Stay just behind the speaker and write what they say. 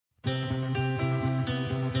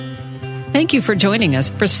Thank you for joining us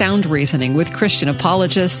for Sound Reasoning with Christian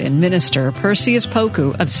apologist and minister Perseus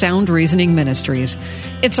Poku of Sound Reasoning Ministries.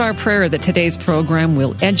 It's our prayer that today's program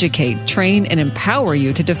will educate, train, and empower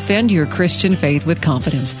you to defend your Christian faith with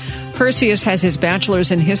confidence. Perseus has his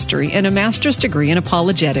bachelor's in history and a master's degree in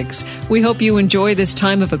apologetics. We hope you enjoy this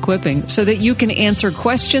time of equipping so that you can answer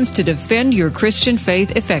questions to defend your Christian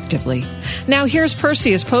faith effectively. Now here's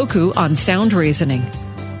Perseus Poku on Sound Reasoning.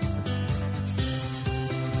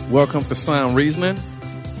 Welcome to Sound Reasoning.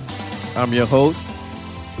 I'm your host,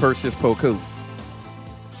 Perseus Poku.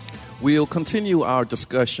 We'll continue our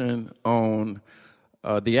discussion on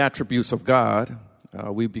the attributes of God.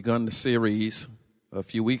 We've begun the series a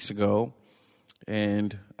few weeks ago,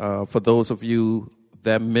 and for those of you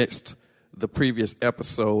that missed the previous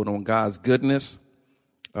episode on God's goodness,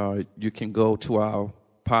 you can go to our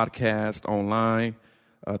podcast online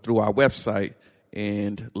through our website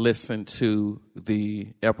and listen to the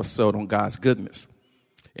episode on God's goodness.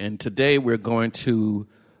 And today we're going to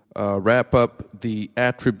wrap up the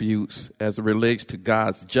attributes as it relates to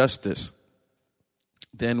God's justice.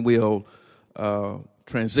 Then we'll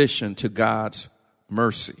transition to God's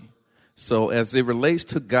mercy. So as it relates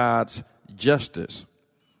to God's justice,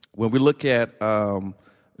 when we look at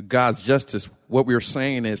God's justice, what we're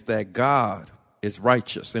saying is that God is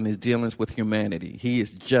righteous in his dealings with humanity. He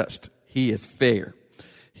is just. He is fair.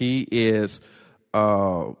 He is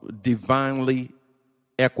divinely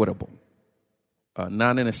equitable.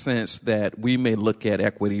 Not in a sense that we may look at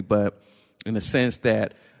equity, but in the sense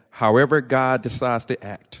that however God decides to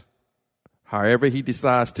act, however he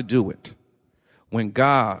decides to do it, when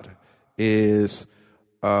God is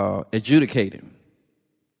adjudicating,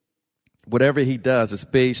 whatever he does is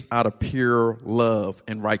based out of pure love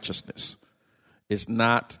and righteousness. It's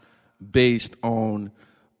not based on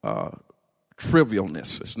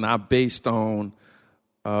trivialness. It's not based on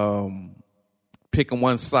picking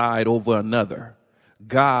one side over another.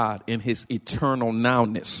 God, in his eternal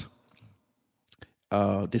nowness,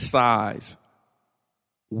 decides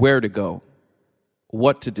where to go,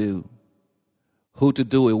 what to do, who to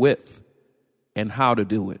do it with, and how to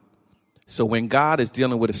do it. So when God is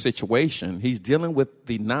dealing with a situation, he's dealing with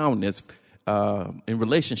the nowness in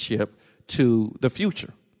relationship to the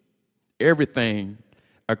future. Everything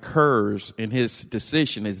occurs in his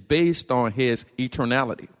decision is based on his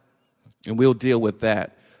eternality. And we'll deal with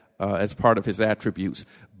that as part of his attributes.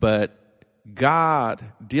 But God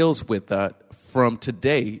deals with that from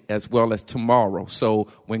today as well as tomorrow. So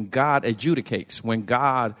when God adjudicates, when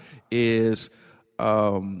God is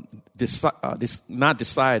not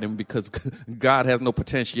deciding, because God has no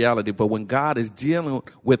potentiality, but when God is dealing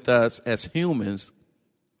with us as humans,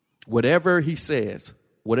 whatever he says,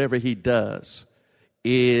 whatever he does,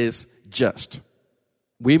 is just.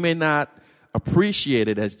 We may not appreciate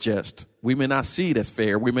it as just. We may not see it as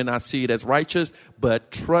fair. We may not see it as righteous. But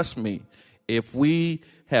trust me, if we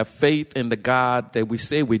have faith in the God that we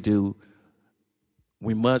say we do,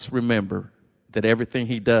 we must remember that everything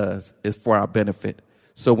he does is for our benefit.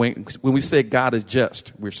 So when we say God is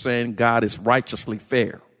just, we're saying God is righteously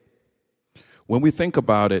fair. When we think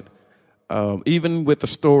about it, even with the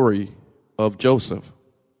story of Joseph,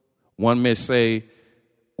 one may say,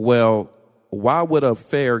 well, why would a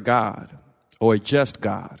fair God or a just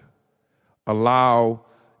God allow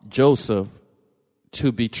Joseph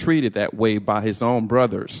to be treated that way by his own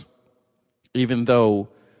brothers, even though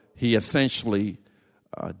he essentially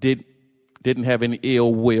didn't have any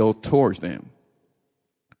ill will towards them?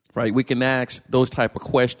 Right? We can ask those type of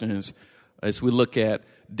questions as we look at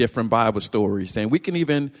different Bible stories. And we can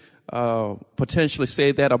even potentially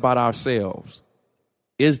say that about ourselves.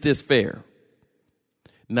 Is this fair?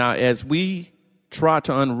 Now, as we try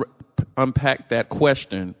to unpack that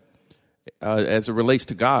question as it relates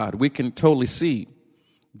to God, we can totally see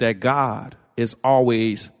that God is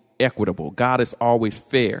always equitable. God is always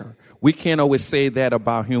fair. We can't always say that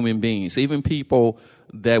about human beings, even people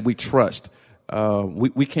that we trust.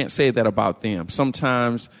 We can't say that about them.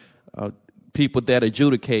 Sometimes people that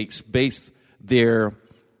adjudicates base their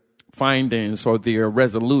findings or their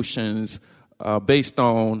resolutions based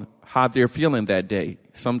on how they're feeling that day.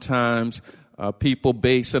 Sometimes people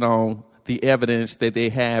base it on the evidence that they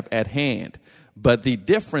have at hand. But the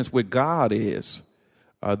difference with God is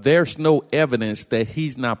there's no evidence that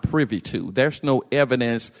he's not privy to. There's no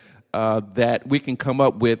evidence that we can come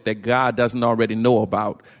up with that God doesn't already know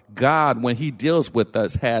about. God, when he deals with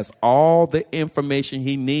us, has all the information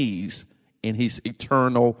he needs in his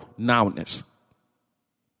eternal nowness.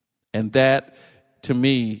 And that, to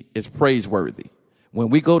me, is praiseworthy. When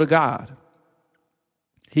we go to God,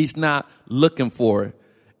 he's not looking for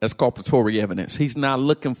exculpatory evidence. He's not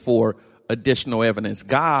looking for additional evidence.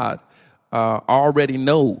 God already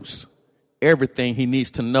knows everything he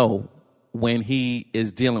needs to know when he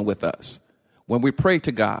is dealing with us. When we pray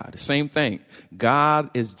to God, same thing. God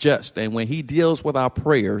is just. And when he deals with our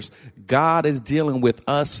prayers, God is dealing with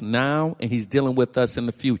us now, and he's dealing with us in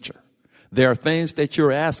the future. There are things that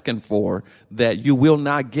you're asking for that you will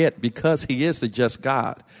not get because he is a just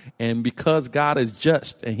God. And because God is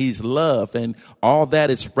just and he's love and all that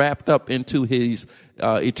is wrapped up into his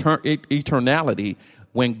eternality,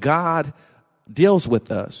 when God deals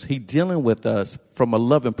with us, he's dealing with us from a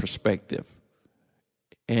loving perspective.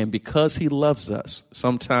 And because he loves us,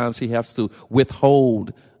 sometimes he has to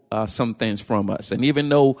withhold some things from us. And even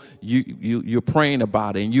though you're praying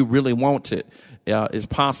about it and you really want it, it's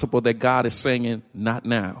possible that God is saying, not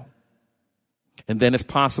now. And then it's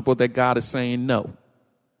possible that God is saying no.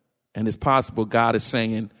 And it's possible God is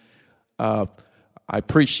saying, I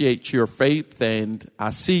appreciate your faith and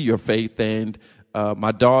I see your faith, and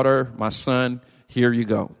my daughter, my son, here you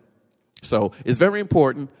go. So it's very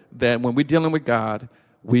important that when we're dealing with God,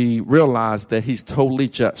 we realize that he's totally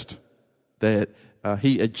just, that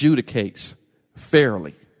he adjudicates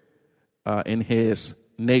fairly in his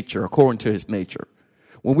nature, according to his nature.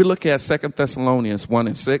 When we look at 2 Thessalonians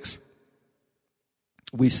 1:6,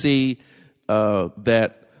 we see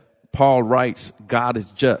that Paul writes, God is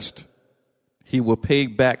just. He will pay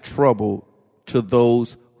back trouble to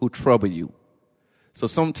those who trouble you. So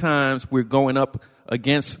sometimes we're going up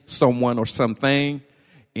against someone or something,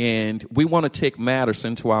 and we want to take matters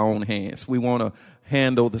into our own hands. We want to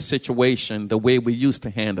handle the situation the way we used to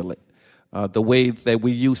handle it, the way that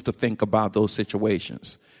we used to think about those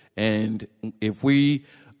situations. And if we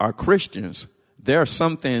are Christians, there are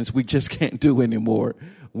some things we just can't do anymore.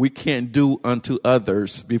 We can't do unto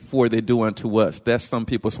others before they do unto us. That's some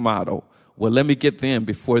people's motto. Well, let me get them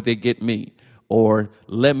before they get me, or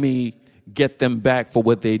let me get them back for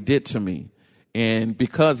what they did to me. And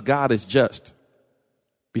because God is just,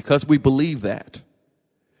 because we believe that,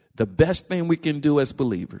 the best thing we can do as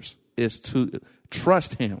believers is to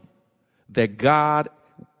trust him that God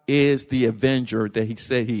is the avenger that he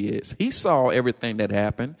said he is. He saw everything that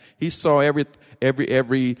happened. He saw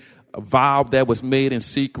every vow that was made in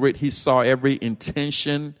secret. He saw every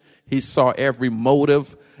intention. He saw every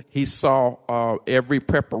motive. He saw every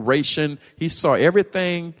preparation. He saw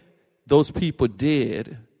everything those people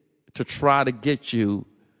did to try to get you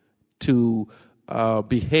to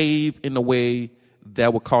behave in a way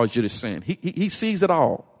that will cause you to sin. He sees it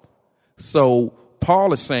all. So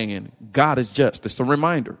Paul is saying God is just. It's a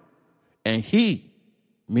reminder. And he,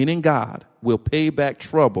 meaning God, will pay back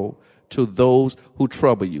trouble to those who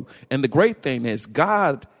trouble you. And the great thing is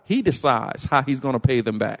God, he decides how he's going to pay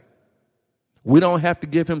them back. We don't have to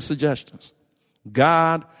give him suggestions.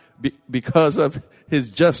 God, because of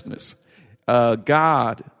his justness,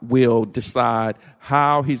 God will decide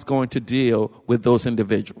how he's going to deal with those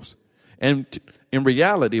individuals. And in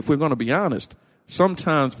reality, if we're going to be honest,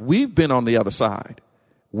 sometimes we've been on the other side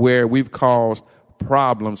where we've caused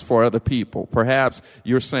problems for other people. Perhaps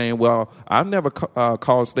you're saying, well, I've never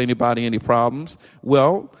caused anybody any problems.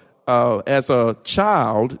 Well, as a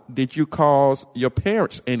child, did you cause your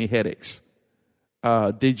parents any headaches?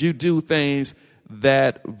 Did you do things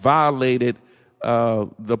that violated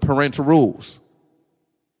the parental rules?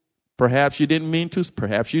 Perhaps you didn't mean to,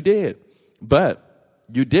 perhaps you did, but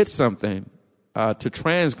you did something to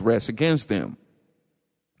transgress against them.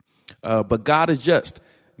 But God is just.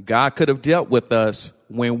 God could have dealt with us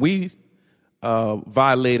when we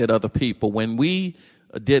violated other people, when we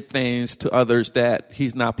did things to others that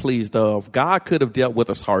he's not pleased of. God could have dealt with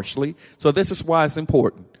us harshly. So this is why it's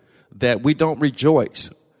important that we don't rejoice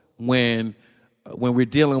when we're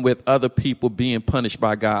dealing with other people being punished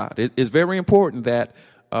by God. It's very important that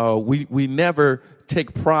we never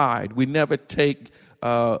take pride. We never take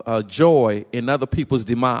joy in other people's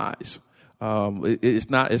demise. It's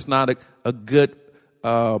not a good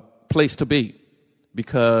place to be,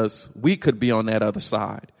 because we could be on that other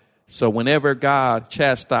side. So whenever God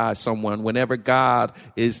chastises someone, whenever God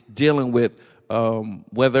is dealing with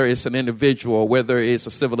whether it's an individual, whether it's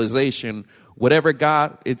a civilization, whatever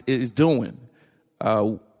God is doing,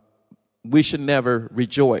 we should never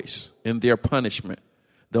rejoice in their punishment.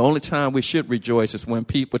 The only time we should rejoice is when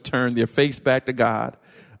people turn their face back to God.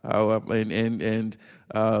 And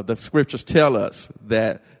the scriptures tell us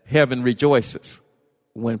that heaven rejoices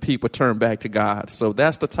when people turn back to God. So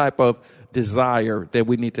that's the type of desire that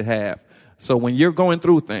we need to have. So when you're going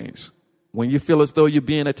through things, when you feel as though you're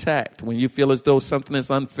being attacked, when you feel as though something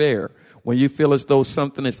is unfair, when you feel as though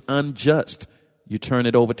something is unjust, you turn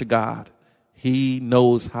it over to God. He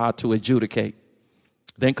knows how to adjudicate.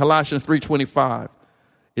 Then Colossians 3:25,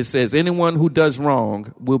 it says, anyone who does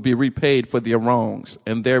wrong will be repaid for their wrongs,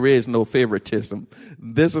 and there is no favoritism.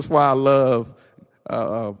 This is why I love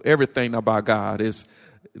everything about God, is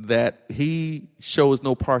that he shows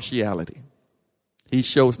no partiality. He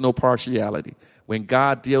shows no partiality. When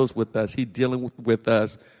God deals with us, he's dealing with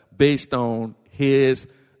us based on his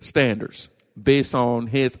standards, based on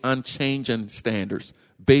his unchanging standards,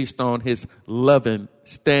 based on his loving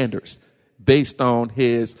standards, based on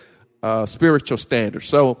his spiritual standards.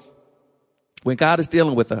 So when God is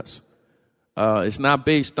dealing with us, it's not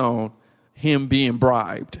based on him being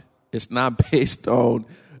bribed. It's not based on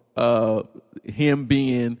him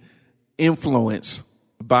being influenced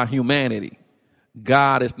by humanity.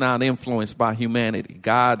 God is not influenced by humanity.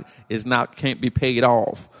 God can't be paid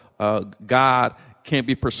off. God can't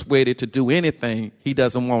be persuaded to do anything he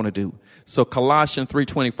doesn't want to do. So Colossians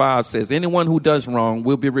 3:25 says, anyone who does wrong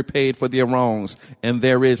will be repaid for their wrongs, and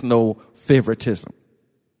there is no favoritism.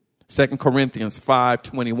 2 Corinthians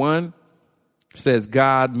 5:21 says,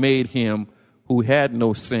 God made him who had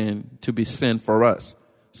no sin to be sin for us,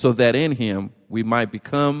 so that in him we might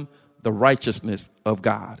become the righteousness of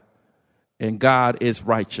God. And God is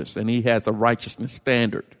righteous, and he has a righteousness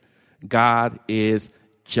standard. God is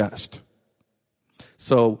just.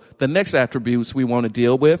 So the next attributes we want to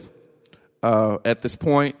deal with at this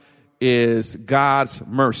point is God's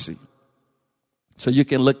mercy. So you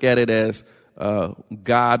can look at it as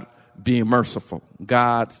God being merciful,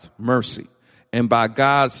 God's mercy. And by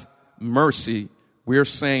God's mercy, we're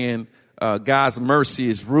saying God's mercy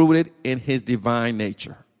is rooted in his divine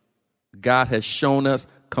nature. God has shown us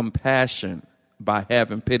compassion by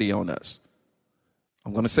having pity on us.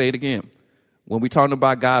 I'm going to say it again. When we're talking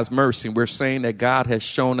about God's mercy, we're saying that God has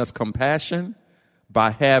shown us compassion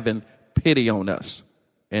by having pity on us.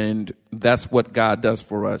 And that's what God does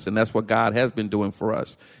for us. And that's what God has been doing for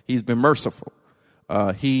us. He's been merciful.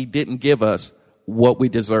 He didn't give us what we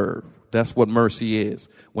deserve. That's what mercy is.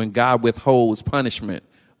 When God withholds punishment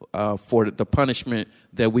for the punishment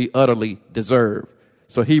that we utterly deserve.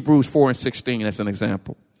 So Hebrews 4:16, that's an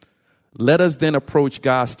example. Let us then approach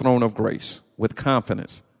God's throne of grace with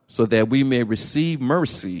confidence, so that we may receive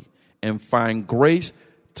mercy and find grace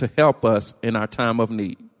to help us in our time of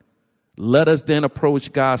need. Let us then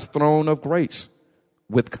approach God's throne of grace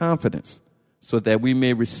with confidence, so that we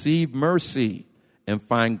may receive mercy and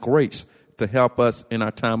find grace to help us in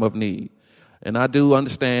our time of need. And I do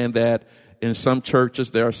understand that in some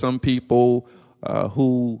churches there are some people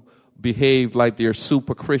who behave like they're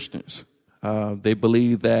super Christians. They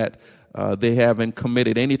believe that they haven't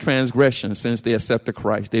committed any transgression since they accepted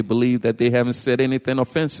Christ. They believe that they haven't said anything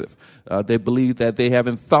offensive. They believe that they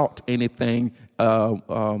haven't thought anything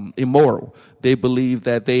immoral. They believe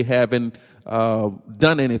that they haven't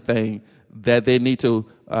done anything that they need to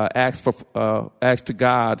ask to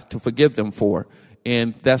God to forgive them for.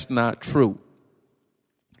 And that's not true.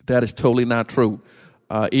 That is totally not true.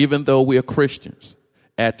 Even though we are Christians,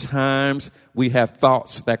 at times we have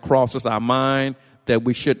thoughts that crosses our mind that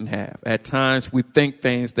we shouldn't have. At times we think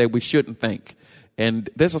things that we shouldn't think. And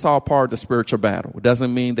this is all part of the spiritual battle. It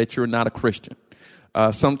doesn't mean that you're not a Christian.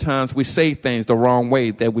 Sometimes we say things the wrong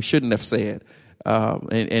way that we shouldn't have said.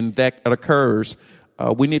 And that occurs.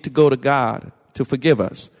 We need to go to God to forgive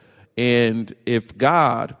us. And if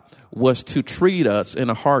God was to treat us in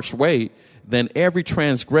a harsh way, then every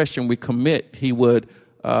transgression we commit, he would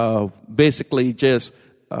basically just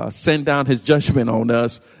send down his judgment on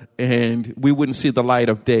us, and we wouldn't see the light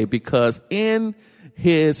of day, because in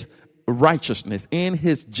his righteousness, in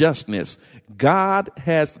his justness, God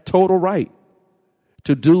has the total right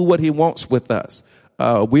to do what he wants with us.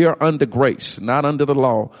 We are under grace, not under the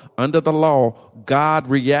law. Under the law, God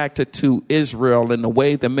reacted to Israel in a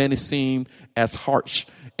way that many seemed as harsh.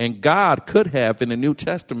 And God could have, in the New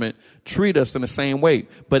Testament, treat us in the same way.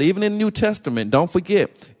 But even in the New Testament, don't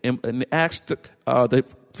forget, in Acts, the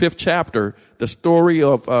 5th chapter, the story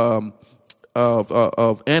of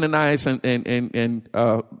Ananias and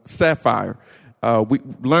Sapphira, we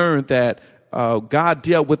learned that God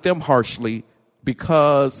dealt with them harshly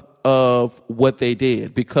because of what they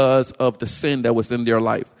did, because of the sin that was in their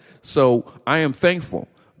life. So I am thankful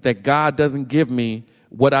that God doesn't give me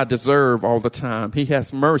what I deserve all the time. He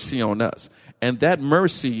has mercy on us. And that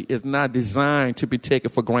mercy is not designed to be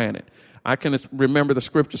taken for granted. I can remember the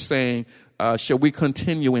scripture saying, shall we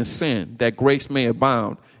continue in sin that grace may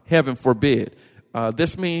abound? Heaven forbid.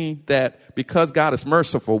 This means that because God is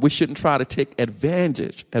merciful, we shouldn't try to take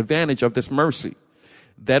advantage of this mercy.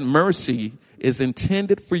 That mercy is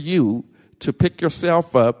intended for you to pick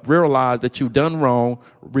yourself up, realize that you've done wrong,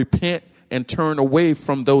 repent, and turn away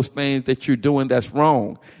from those things that you're doing that's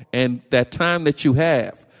wrong. And that time that you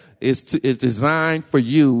have is designed for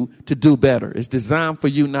you to do better. It's designed for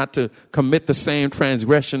you not to commit the same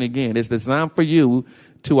transgression again. It's designed for you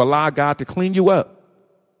to allow God to clean you up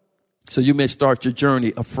so you may start your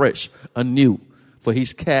journey afresh, anew. For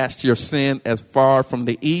he's cast your sin as far from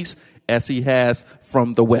the east as he has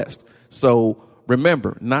from the west. So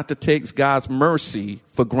remember not to take God's mercy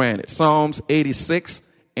for granted. Psalms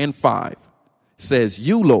 86:5 says,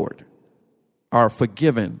 "You, Lord, are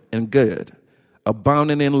forgiven and good,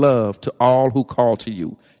 abounding in love to all who call to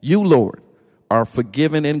you." You, Lord, are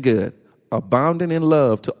forgiven and good, abounding in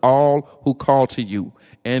love to all who call to you.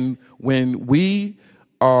 And when we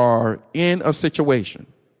are in a situation,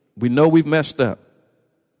 we know we've messed up,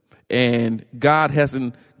 and God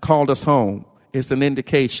hasn't called us home, it's an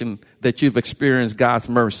indication that you've experienced God's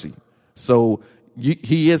mercy. So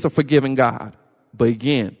he is a forgiving God. But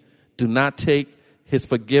again, do not take his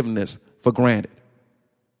forgiveness for granted.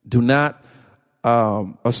 Do not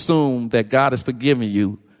assume that God is forgiving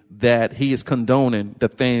you, that he is condoning the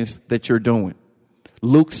things that you're doing.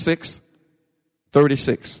 Luke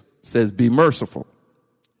 6:36 says, "Be merciful,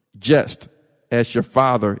 just as your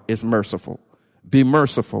Father is merciful." Be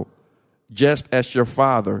merciful, just as your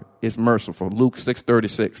Father is merciful. Luke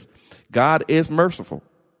 6:36. God is merciful.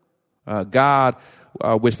 God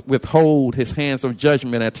withhold his hands of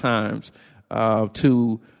judgment at times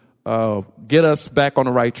to get us back on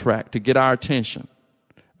the right track, to get our attention.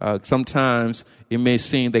 Sometimes it may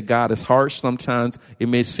seem that God is harsh. Sometimes it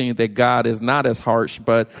may seem that God is not as harsh,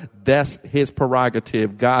 but that's his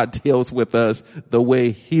prerogative. God deals with us the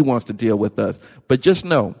way he wants to deal with us. But just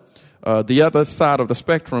know, the other side of the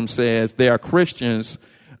spectrum says there are Christians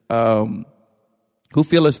who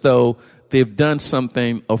feel as though they've done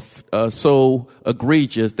something so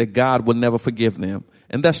egregious that God will never forgive them.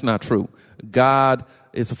 And that's not true. God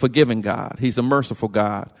is a forgiving God. He's a merciful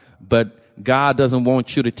God. But God doesn't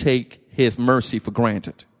want you to take his mercy for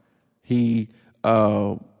granted. He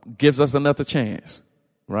gives us another chance,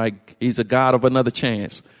 right? He's a God of another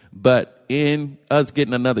chance. But in us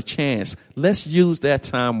getting another chance, let's use that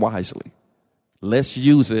time wisely. Let's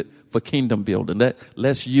use it for kingdom building.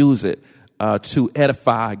 Let's use it to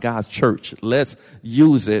edify God's church. Let's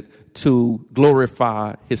use it to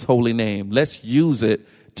glorify his holy name. Let's use it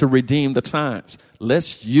to redeem the times.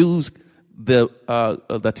 Let's use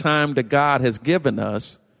the time that God has given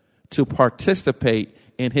us to participate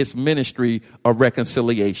in his ministry of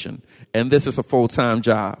reconciliation. And this is a full-time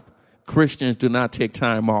job. Christians do not take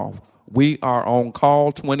time off. We are on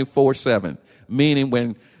call 24/7, meaning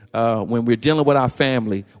when we're dealing with our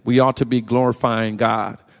family, we ought to be glorifying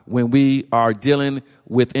God. When we are dealing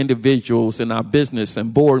with individuals in our business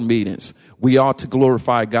and board meetings, we ought to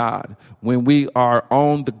glorify God. When we are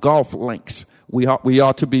on the golf links, we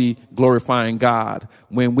ought to be glorifying God.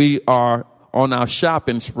 When we are on our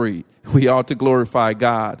shopping spree, we ought to glorify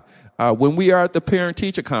God. When we are at the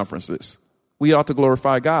parent-teacher conferences, we ought to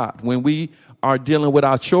glorify God. When we are dealing with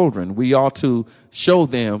our children, we ought to show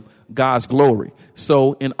them God's glory.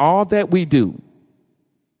 So in all that we do,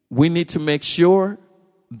 we need to make sure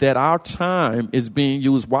that our time is being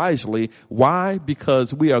used wisely. Why?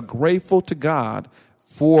 Because we are grateful to God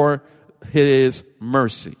for his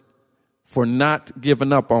mercy, for not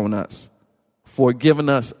giving up on us, for giving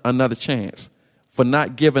us another chance, for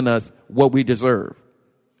not giving us what we deserve.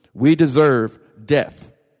 We deserve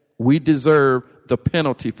death. We deserve the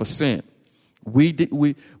penalty for sin. We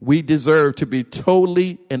deserve to be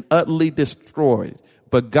totally and utterly destroyed.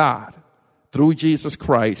 But God, through Jesus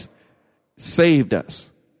Christ, saved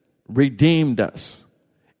us, redeemed us,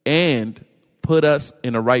 and put us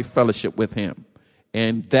in a right fellowship with him.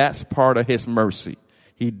 And that's part of his mercy.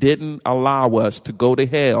 He didn't allow us to go to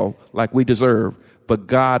hell like we deserve, but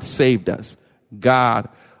God saved us. God,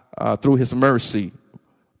 through his mercy,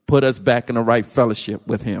 put us back in the right fellowship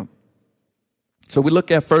with him. So we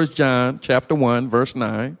look at 1 John chapter 1, verse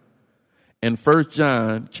 9. And 1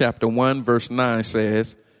 John chapter 1, verse 9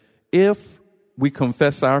 says, "If we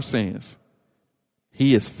confess our sins,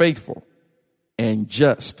 he is faithful and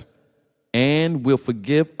just and will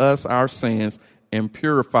forgive us our sins and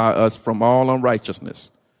purify us from all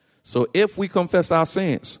unrighteousness." So if we confess our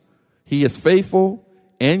sins, he is faithful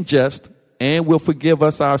and just and will forgive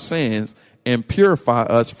us our sins and purify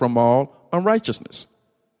us from all unrighteousness.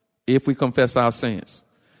 If we confess our sins.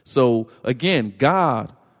 So again,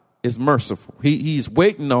 God is merciful. He's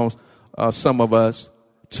waiting on some of us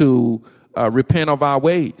to repent of our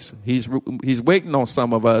ways. He's waiting on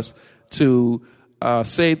some of us to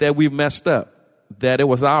say that we've messed up, that it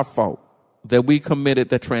was our fault, that we committed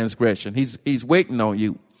the transgression. He's waiting on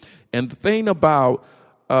you. And the thing about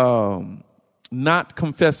not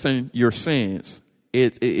confessing your sins,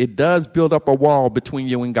 it does build up a wall between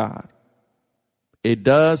you and God. It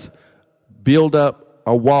does build up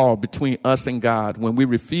a wall between us and God when we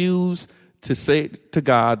refuse to say to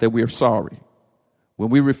God that we are sorry. When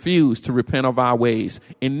we refuse to repent of our ways,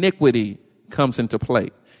 iniquity comes into play.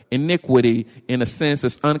 Iniquity, in a sense,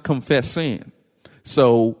 is unconfessed sin.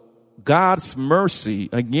 So God's mercy,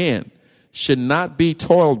 again, should not be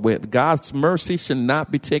toiled with. God's mercy should not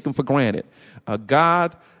be taken for granted.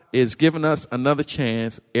 God is giving us another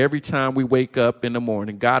chance every time we wake up in the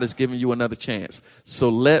morning. God is giving you another chance. So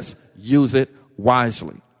let's use it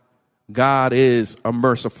wisely. God is a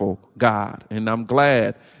merciful God. And I'm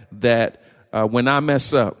glad that when I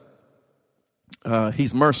mess up,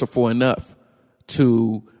 he's merciful enough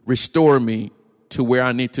to restore me to where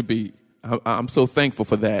I need to be. I'm so thankful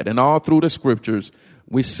for that. And all through the scriptures,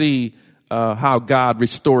 we see how God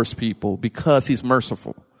restores people because he's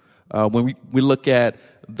merciful. When we look at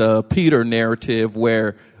the Peter narrative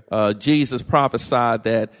where Jesus prophesied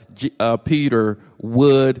that Peter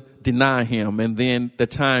would deny him. And then the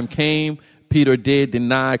time came, Peter did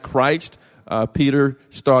deny Christ. Peter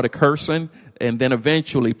started cursing. And then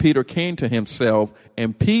eventually Peter came to himself,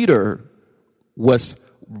 and Peter was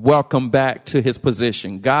welcomed back to his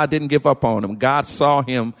position. God didn't give up on him. God saw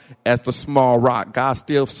him as the small rock. God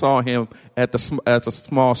still saw him as a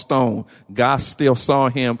small stone. God still saw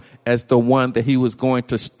him as the one that he was going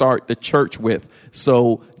to start the church with.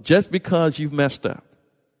 So just because you've messed up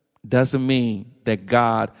doesn't mean that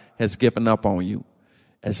God has given up on you.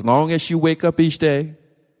 As long as you wake up each day,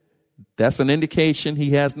 that's an indication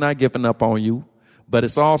he has not given up on you. But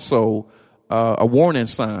it's also a warning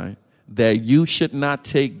sign that you should not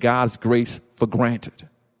take God's grace for granted.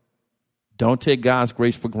 Don't take God's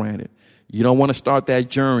grace for granted. You don't want to start that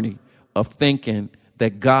journey of thinking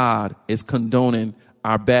that God is condoning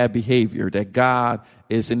our bad behavior, that God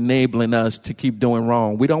is enabling us to keep doing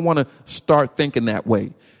wrong. We don't want to start thinking that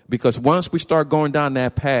way, because once we start going down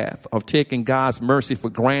that path of taking God's mercy for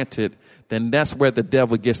granted, then that's where the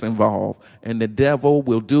devil gets involved. And the devil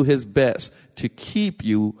will do his best to keep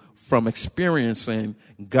you from experiencing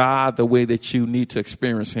God the way that you need to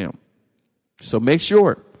experience him. So make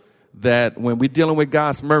sure that when we're dealing with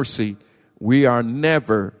God's mercy, we are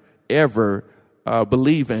never, ever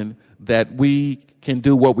believing that we can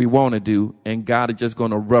do what we want to do and God is just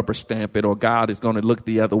going to rubber stamp it, or God is going to look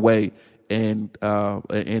the other way and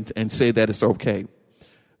say that it's okay.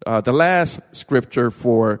 The last scripture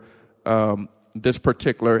for this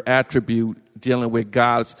particular attribute dealing with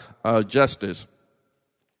God's justice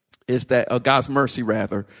is that God's mercy,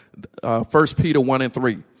 rather. 1 Peter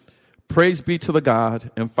 1:3. Praise be to the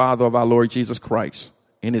God and Father of our Lord Jesus Christ.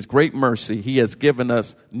 In his great mercy, he has given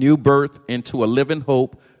us new birth into a living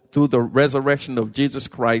hope through the resurrection of Jesus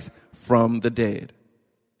Christ from the dead.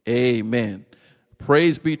 Amen.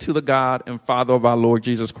 Praise be to the God and Father of our Lord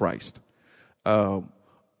Jesus Christ.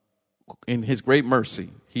 In his great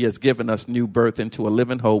mercy, he has given us new birth into a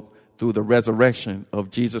living hope through the resurrection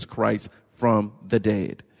of Jesus Christ from the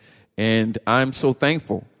dead. And I'm so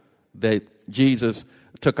thankful that Jesus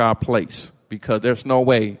took our place, because there's no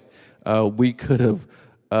way we could have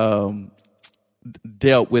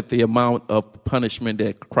dealt with the amount of punishment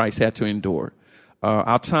that Christ had to endure.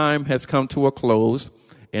 Our time has come to a close,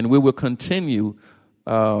 and we will continue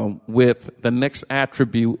with the next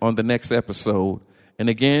attribute on the next episode. And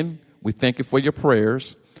again, we thank you for your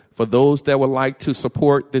prayers. For those that would like to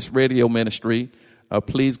support this radio ministry,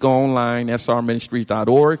 please go online,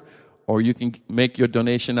 srministries.org, or you can make your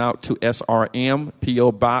donation out to SRM,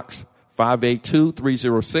 P.O. Box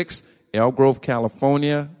 582306, Elk Grove,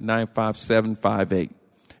 California, 95758.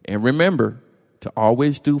 And remember to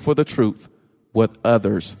always do for the truth what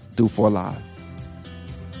others do for a lie.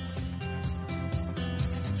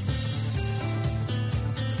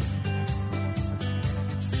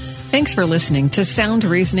 Thanks for listening to Sound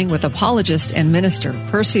Reasoning with apologist and minister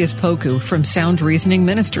Perseus Poku from Sound Reasoning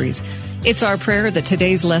Ministries. It's our prayer that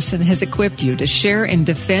today's lesson has equipped you to share and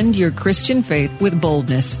defend your Christian faith with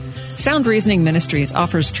boldness. Sound Reasoning Ministries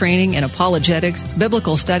offers training in apologetics,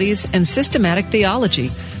 biblical studies, and systematic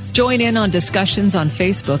theology. Join in on discussions on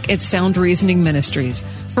Facebook at Sound Reasoning Ministries.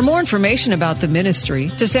 For more information about the ministry,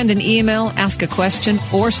 to send an email, ask a question,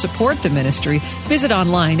 or support the ministry, visit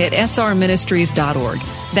online at srministries.org.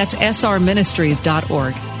 That's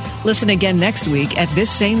srministries.org. Listen again next week at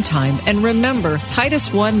this same time. And remember, Titus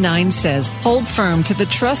 1:9 says, hold firm to the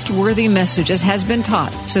trustworthy message as has been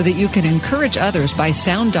taught, so that you can encourage others by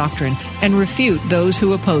sound doctrine and refute those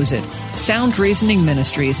who oppose it. Sound Reasoning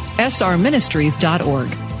Ministries,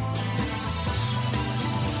 srministries.org.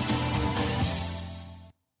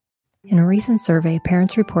 In a recent survey,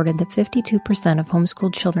 parents reported that 52% of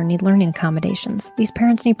homeschooled children need learning accommodations. These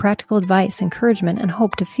parents need practical advice, encouragement, and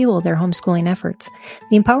hope to fuel their homeschooling efforts.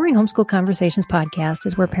 The Empowering Homeschool Conversations podcast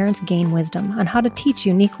is where parents gain wisdom on how to teach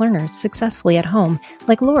unique learners successfully at home,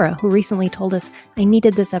 like Laura, who recently told us, "I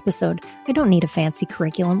needed this episode. I don't need a fancy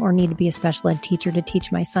curriculum or need to be a special ed teacher to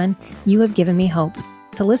teach my son. You have given me hope."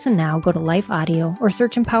 To listen now, go to Life Audio or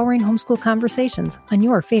search Empowering Homeschool Conversations on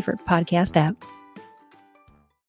your favorite podcast app.